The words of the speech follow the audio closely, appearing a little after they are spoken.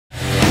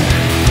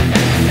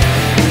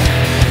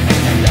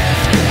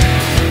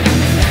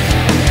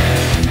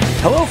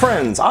Hello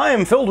friends, I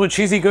am filled with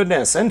cheesy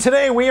goodness, and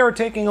today we are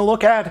taking a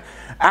look at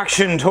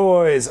Action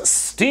Toys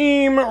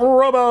Steam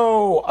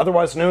Robo,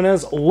 otherwise known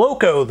as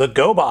Loco the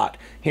GoBot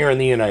here in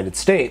the United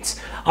States.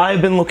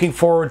 I've been looking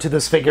forward to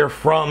this figure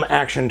from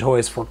Action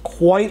Toys for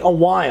quite a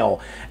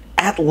while,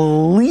 at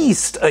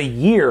least a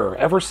year,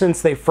 ever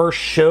since they first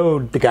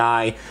showed the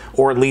guy,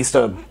 or at least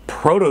a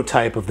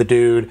prototype of the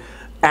dude,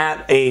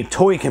 at a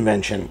toy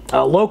convention.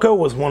 Loco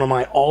was one of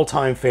my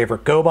all-time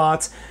favorite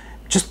GoBots,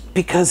 just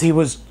because he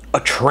was a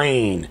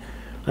train.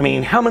 I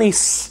mean, how many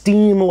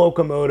steam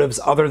locomotives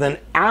other than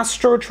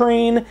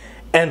Astrotrain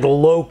and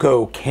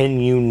Loco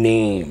can you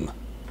name?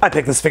 I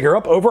picked this figure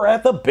up over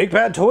at the Big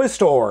Bad Toy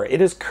Store.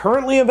 It is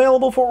currently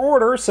available for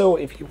order, so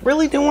if you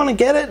really do want to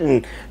get it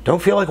and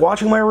don't feel like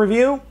watching my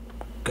review,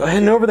 go ahead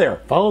and over there.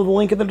 Follow the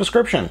link in the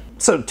description.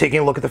 So taking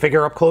a look at the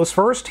figure up close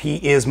first,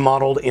 he is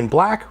modeled in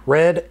black,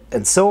 red,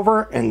 and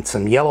silver, and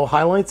some yellow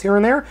highlights here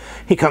and there.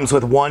 He comes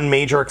with one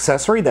major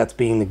accessory, that's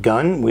being the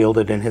gun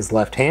wielded in his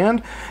left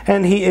hand,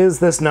 and he is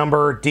this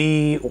number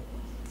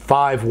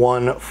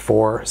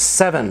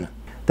D5147.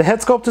 The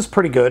head sculpt is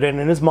pretty good, and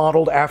it is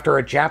modeled after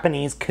a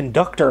Japanese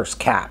conductor's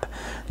cap.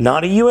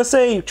 Not a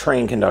USA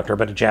train conductor,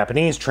 but a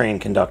Japanese train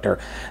conductor.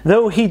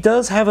 Though he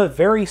does have a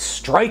very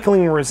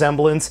striking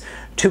resemblance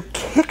to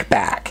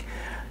Kickback.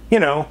 You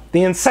know,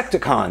 the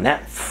Insecticon,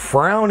 that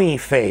frowny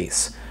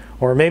face.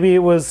 Or maybe it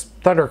was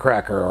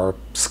Thundercracker or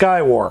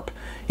Skywarp.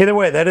 Either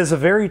way, that is a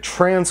very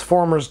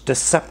Transformers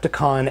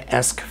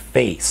Decepticon-esque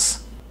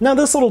face. Now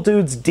this little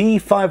dude's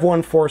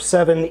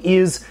D5147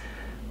 is,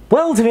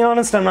 well, to be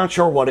honest, I'm not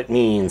sure what it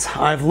means.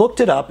 I've looked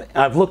it up.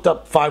 I've looked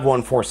up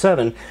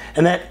 5147,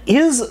 and that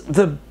is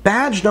the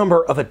badge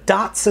number of a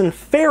Datsun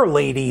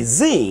Fairlady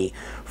Z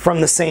from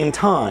the same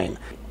time.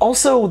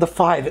 Also, the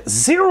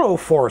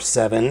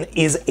 5047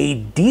 is a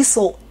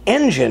diesel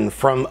engine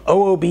from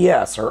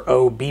OOBS or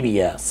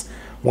OBBS,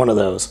 one of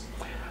those.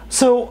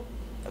 So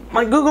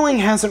my Googling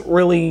hasn't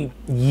really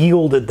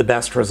yielded the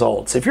best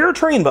results. If you're a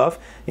train buff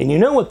and you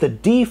know what the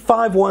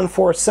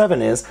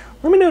D5147 is,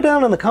 let me know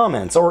down in the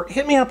comments or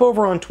hit me up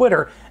over on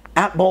Twitter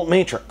at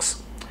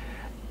Baltmatrix.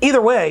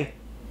 Either way,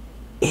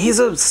 he's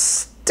a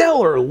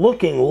stellar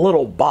looking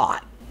little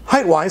bot.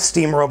 Height-wise,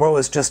 Steam Robo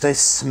is just a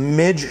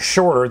smidge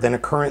shorter than a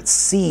current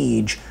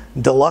Siege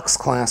Deluxe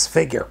class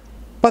figure.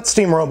 But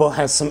Steam Robo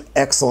has some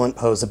excellent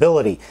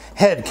posability.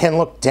 Head can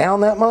look down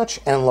that much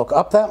and look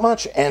up that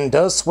much and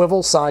does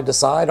swivel side to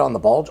side on a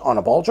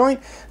ball joint,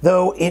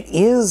 though it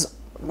is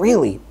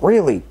really,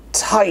 really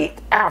tight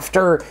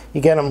after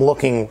you get him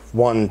looking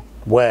one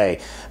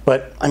way.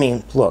 But, I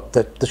mean, look,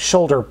 the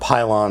shoulder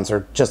pylons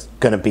are just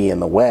going to be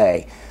in the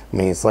way. I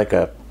mean, it's like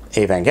a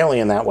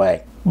Evangelion that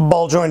way.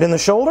 Ball joint in the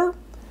shoulder,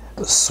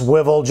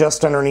 swivel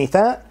just underneath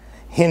that,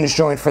 hinge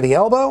joint for the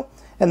elbow,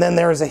 and then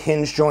there is a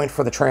hinge joint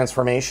for the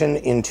transformation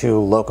into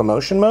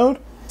locomotive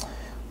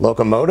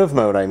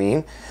mode, I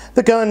mean.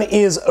 The gun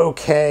is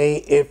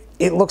okay.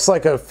 It looks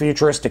like a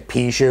futuristic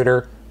pea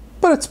shooter,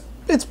 but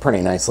it's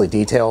pretty nicely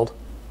detailed.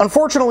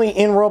 Unfortunately,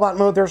 in robot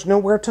mode, there's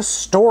nowhere to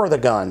store the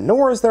gun,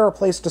 nor is there a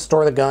place to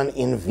store the gun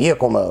in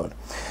vehicle mode.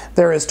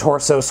 There is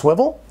torso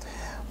swivel,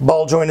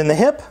 ball joint in the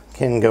hip,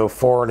 can go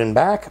forward and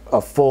back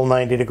a full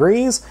 90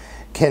 degrees,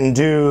 can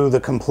do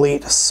the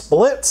complete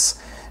splits,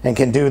 and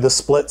can do the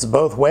splits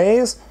both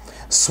ways,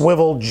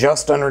 swivel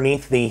just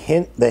underneath the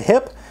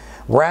hip,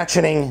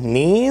 ratcheting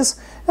knees,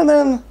 and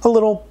then a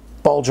little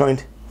ball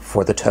joint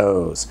for the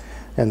toes.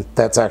 And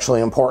that's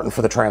actually important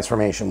for the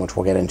transformation, which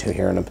we'll get into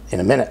here in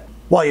a minute.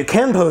 While you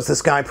can pose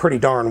this guy pretty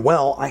darn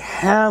well, I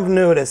have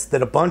noticed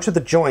that a bunch of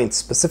the joints,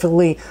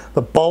 specifically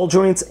the ball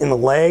joints in the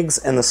legs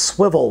and the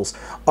swivels,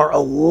 are a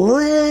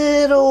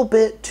little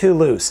bit too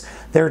loose.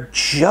 They're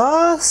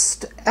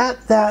just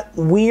at that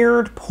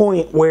weird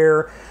point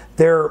where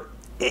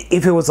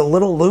if it was a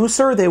little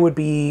looser, they would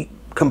be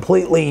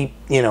completely,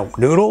 you know,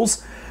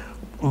 noodles,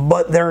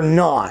 but they're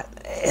not.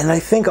 And I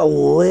think a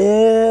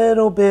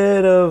little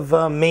bit of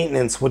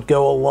maintenance would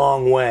go a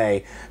long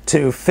way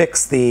to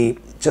fix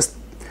just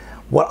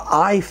what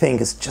I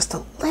think is just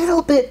a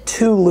little bit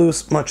too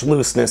much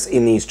looseness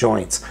in these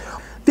joints.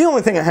 The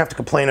only thing I have to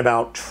complain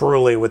about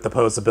truly with the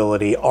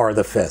posability are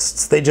the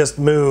fists. They just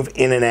move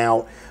in and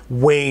out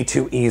way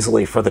too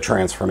easily for the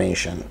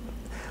transformation,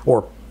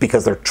 or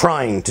because they're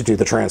trying to do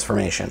the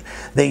transformation.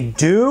 They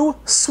do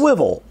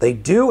swivel. They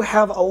do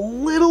have a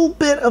little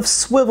bit of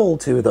swivel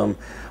to them,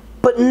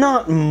 but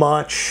not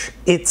much.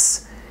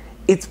 It's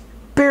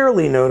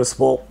barely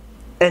noticeable.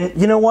 And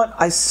you know what?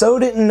 I so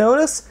didn't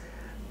notice.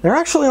 They're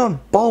actually on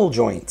ball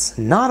joints,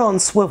 not on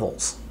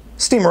swivels.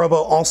 Steam Robo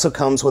also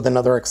comes with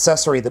another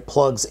accessory that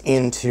plugs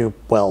into,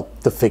 well,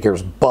 the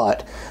figure's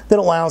butt, that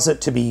allows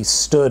it to be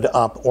stood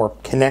up or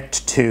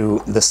connect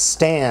to the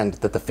stand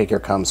that the figure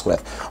comes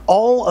with.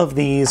 All of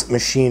these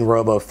Machine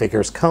Robo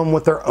figures come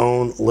with their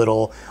own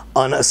little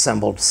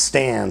unassembled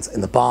stands in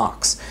the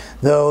box,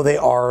 though they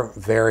are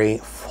very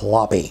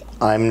floppy.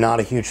 I'm not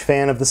a huge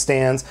fan of the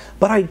stands,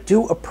 but I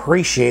do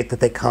appreciate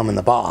that they come in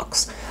the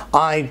box.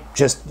 I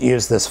just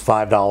use this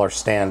 $5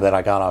 stand that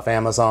I got off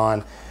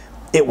Amazon.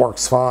 It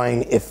works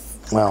fine.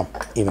 If well,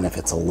 even if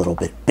it's a little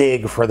bit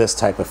big for this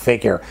type of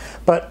figure.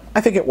 But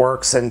I think it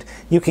works, and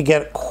you could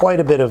get quite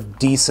a bit of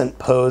decent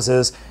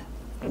poses.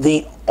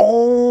 The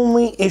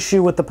only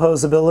issue with the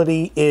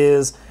posability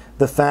is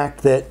the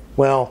fact that,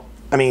 well,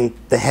 I mean,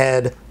 the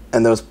head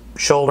and those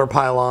shoulder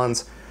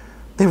pylons,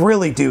 they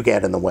really do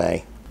get in the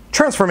way.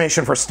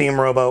 Transformation for Steam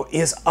Robo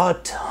is a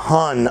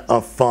ton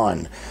of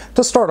fun.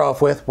 To start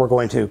off with, we're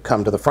going to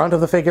come to the front of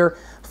the figure,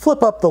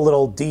 flip up the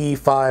little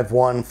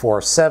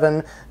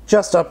D5147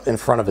 just up in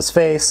front of his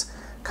face,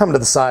 come to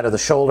the side of the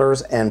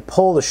shoulders and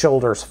pull the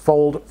shoulders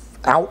fold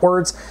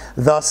outwards,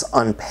 thus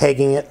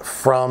unpegging it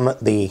from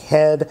the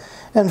head,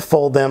 and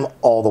fold them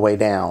all the way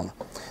down.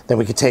 Then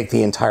we could take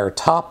the entire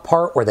top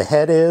part where the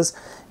head is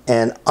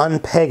and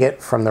unpeg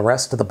it from the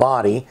rest of the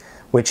body,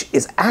 which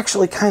is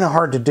actually kind of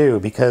hard to do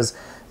because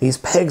these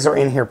pegs are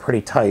in here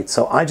pretty tight.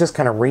 So I just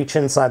kind of reach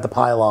inside the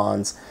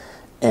pylons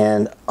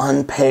and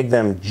unpeg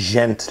them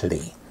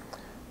gently.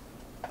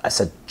 I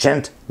said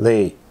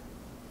gently.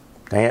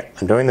 Dang it,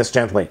 I'm doing this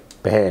gently.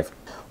 Behave.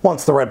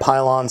 Once the red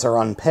pylons are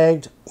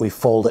unpegged, we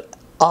fold it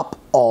up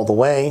all the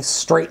way,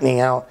 straightening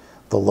out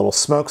the little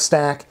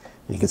smokestack.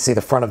 You can see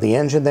the front of the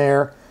engine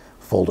there.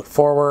 Fold it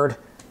forward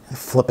and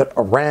flip it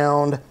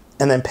around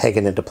and then peg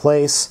it into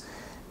place.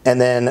 And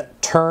then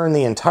turn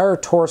the entire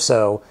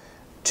torso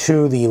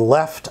to the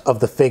left of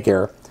the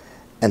figure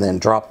and then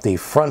drop the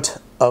front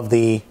of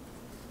the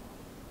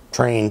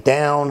train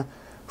down,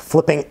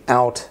 flipping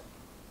out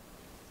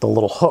the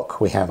little hook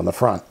we have in the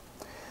front.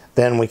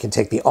 Then we can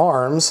take the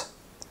arms,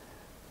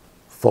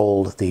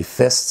 fold the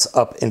fists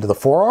up into the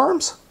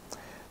forearms,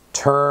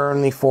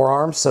 turn the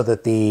forearms so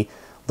that the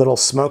little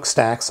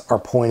smokestacks are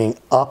pointing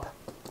up,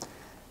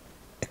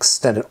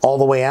 extend it all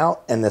the way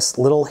out, and this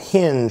little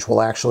hinge will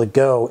actually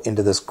go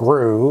into this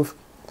groove.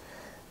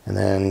 And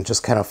then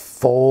just kind of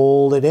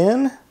fold it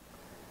in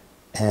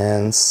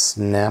and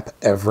snap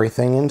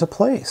everything into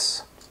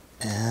place.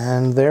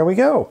 And there we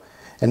go.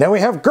 And now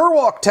we have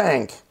Gerwalk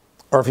Tank.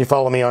 Or if you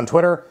follow me on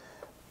Twitter,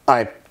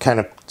 I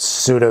kind of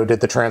pseudo did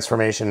the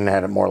transformation and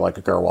had it more like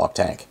a Gerwalk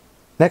Tank.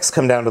 Next,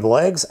 come down to the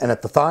legs, and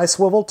at the thigh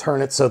swivel,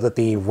 turn it so that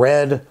the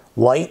red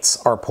lights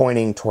are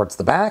pointing towards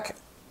the back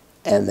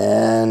and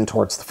then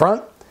towards the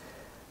front.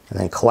 And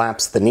then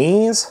collapse the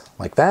knees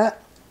like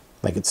that,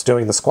 like it's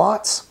doing the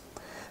squats.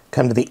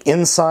 Come to the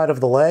inside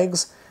of the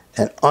legs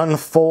and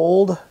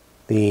unfold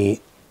the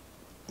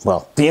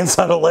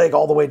inside of the leg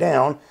all the way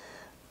down.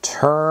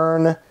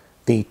 Turn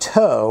the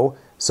toe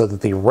so that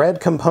the red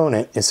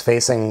component is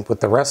facing with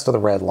the rest of the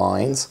red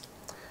lines.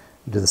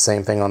 Do the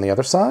same thing on the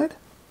other side.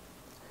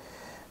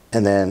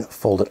 And then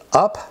fold it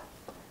up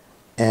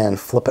and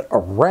flip it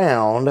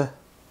around,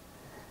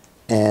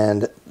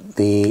 and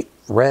the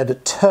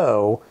red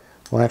toe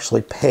will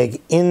actually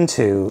peg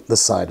into the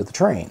side of the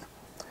train.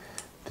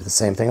 Do the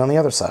same thing on the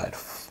other side.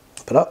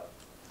 Flip it up,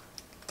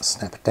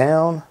 snap it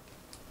down,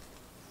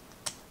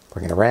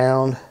 bring it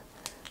around,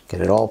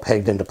 get it all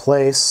pegged into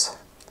place.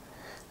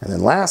 And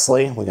then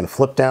lastly, we're going to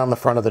flip down the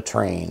front of the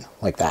train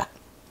like that.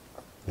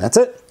 And that's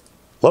it.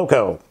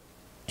 Loco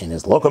in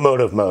his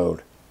locomotive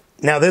mode.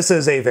 Now this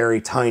is a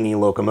very tiny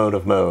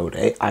locomotive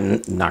mode.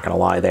 I'm not going to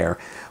lie there.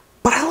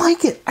 But I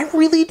like it. I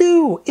really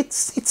do.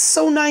 It's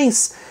so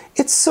nice.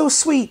 It's so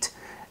sweet.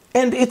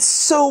 And it's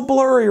so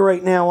blurry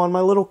right now on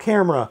my little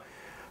camera.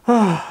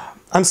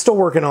 I'm still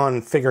working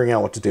on figuring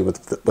out what to do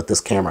with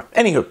this camera.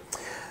 Anywho,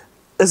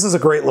 this is a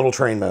great little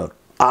train mode.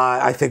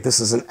 I think this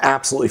is an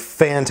absolutely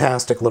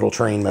fantastic little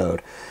train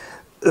mode.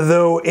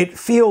 Though it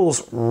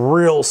feels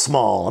real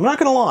small. I'm not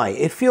going to lie.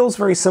 It feels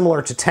very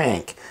similar to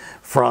Tank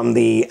from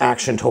the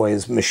Action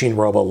Toys Machine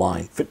Robo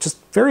line.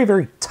 Just very,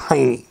 very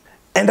tiny.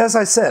 And as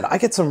I said, I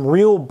get some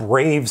real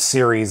Brave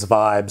series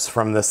vibes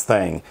from this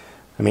thing.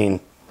 I mean,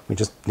 we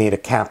just need a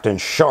Captain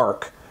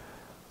Shark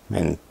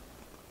and,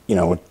 you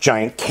know, a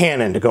giant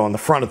cannon to go on the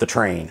front of the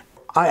train.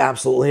 I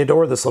absolutely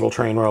adore this little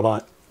train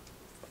robot.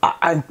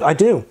 I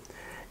do.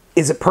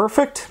 Is it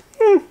perfect?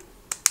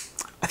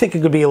 I think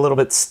it could be a little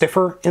bit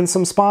stiffer in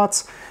some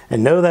spots.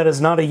 And no, that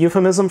is not a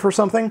euphemism for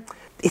something.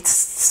 It's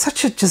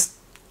such a just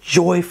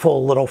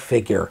joyful little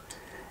figure,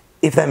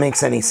 if that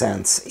makes any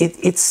sense.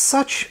 It's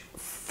such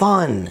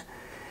fun.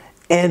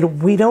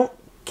 And we don't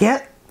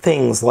get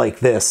things like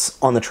this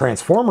on the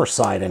Transformer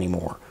side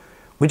anymore.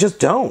 We just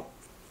don't.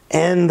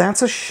 And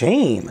that's a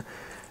shame,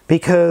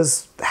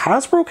 because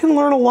Hasbro can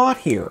learn a lot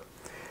here.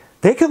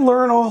 They can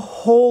learn a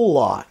whole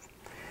lot,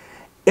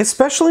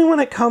 especially when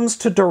it comes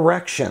to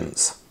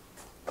directions.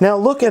 Now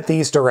look at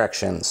these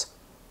directions.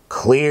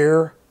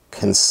 Clear,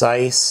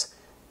 concise,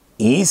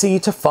 easy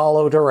to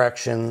follow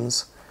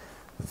directions,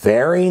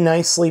 very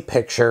nicely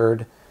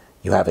pictured.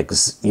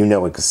 You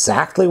know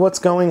exactly what's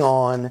going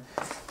on,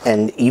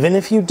 and even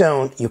if you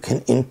don't, you can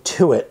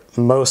intuit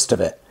most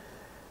of it.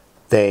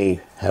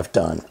 They have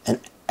done an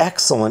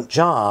excellent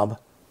job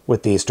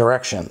with these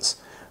directions.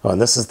 Oh,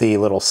 and this is the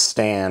little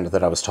stand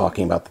that I was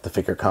talking about that the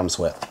figure comes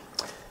with.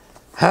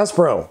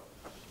 Hasbro,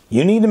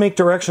 you need to make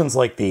directions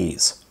like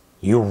these.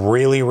 You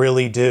really,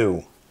 really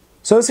do.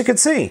 So as you can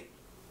see,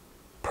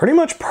 pretty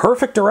much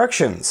perfect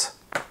directions.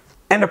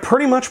 and a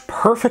pretty much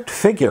perfect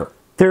figure.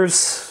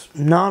 There's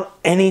not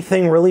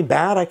anything really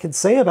bad I could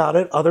say about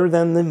it other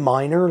than the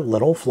minor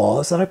little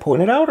flaws that I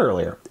pointed out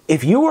earlier.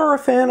 If you are a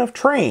fan of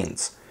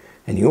trains,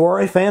 and you are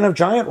a fan of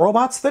giant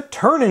robots that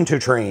turn into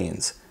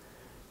trains,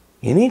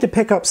 you need to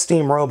pick up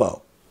Steam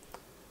Robo,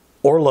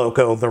 or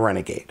Loco the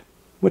Renegade,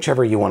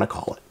 whichever you want to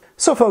call it.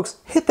 So folks,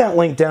 hit that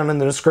link down in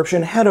the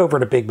description, head over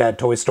to Big Bad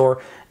Toy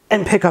Store,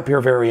 and pick up your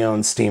very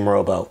own Steam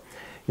Robo.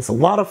 It's a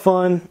lot of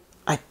fun.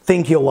 I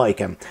think you'll like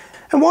him.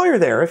 And while you're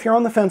there, if you're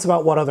on the fence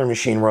about what other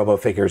Machine Robo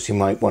figures you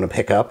might want to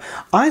pick up,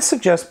 I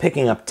suggest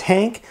picking up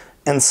Tank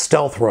and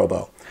Stealth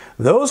Robo.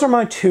 Those are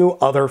my two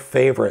other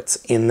favorites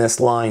in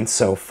this line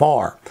so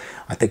far.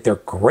 I think they're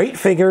great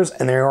figures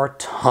and they are a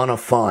ton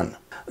of fun.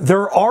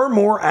 There are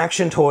more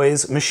Action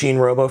Toys Machine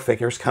Robo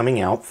figures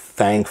coming out,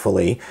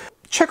 thankfully.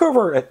 Check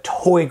over at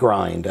Toy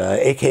Grind,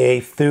 aka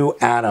Thu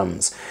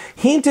Adams.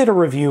 He did a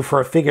review for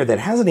a figure that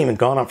hasn't even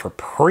gone up for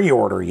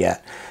pre-order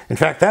yet. In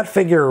fact, that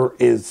figure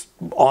is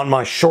on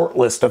my short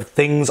list of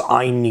things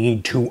I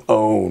need to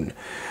own.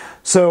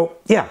 So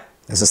yeah,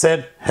 as I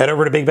said, head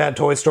over to Big Bad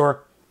Toy Store,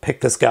 pick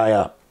this guy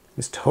up.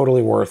 He's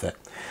totally worth it.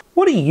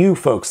 What do you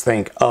folks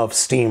think of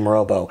Steam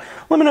Robo?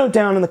 Let me know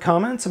down in the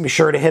comments, and be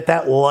sure to hit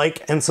that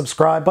like and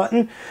subscribe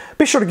button.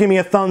 Be sure to give me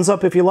a thumbs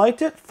up if you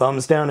liked it,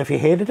 thumbs down if you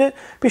hated it.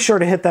 Be sure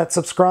to hit that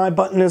subscribe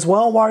button as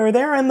well while you're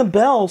there, and the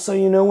bell so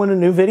you know when a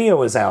new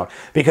video is out,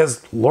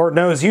 because Lord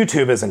knows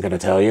YouTube isn't going to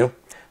tell you.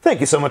 Thank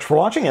you so much for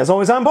watching. As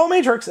always, I'm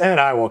Baltmatrix, and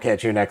I will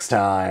catch you next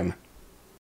time.